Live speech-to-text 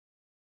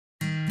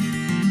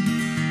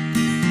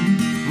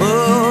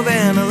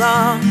moving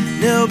along,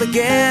 new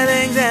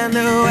beginnings and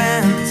new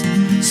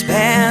ends,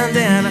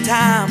 spending our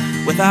time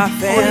with our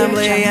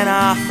family and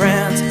our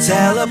friends,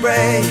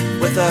 celebrate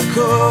with a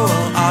cool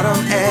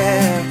autumn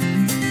air.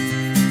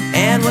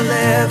 And we're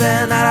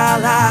living out our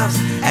lives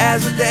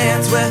as we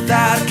dance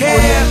without a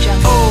care.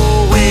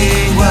 Oh, we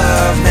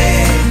were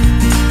made,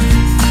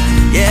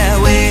 yeah,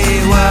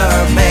 we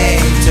were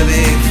made to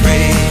be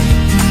free.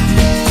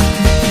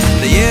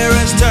 The year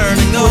is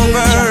turning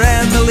over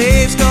and the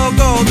leaves go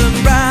golden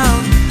brown.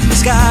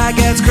 The sky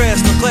gets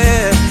crystal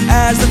clear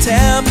as the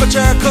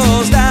temperature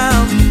cools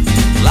down.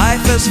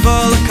 Life is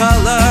full of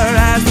color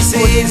as the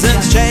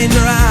seasons change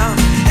around,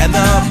 and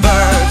the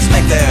birds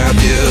make their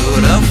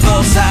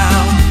beautiful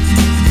sound.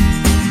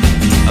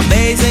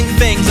 Amazing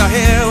things are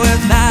here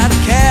without a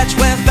catch,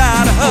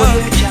 without a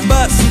hook.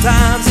 But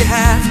sometimes you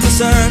have to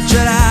search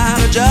it out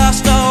or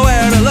just know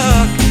where to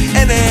look.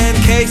 And in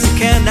case you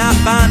cannot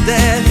find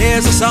it,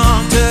 here's a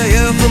song to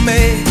you from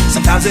me.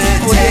 Sometimes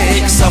it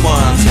takes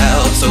someone's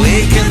help so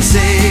we can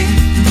see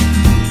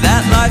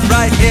that life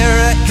right here,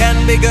 it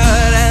can be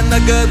good, and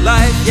a good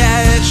life,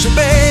 yeah, it should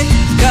be.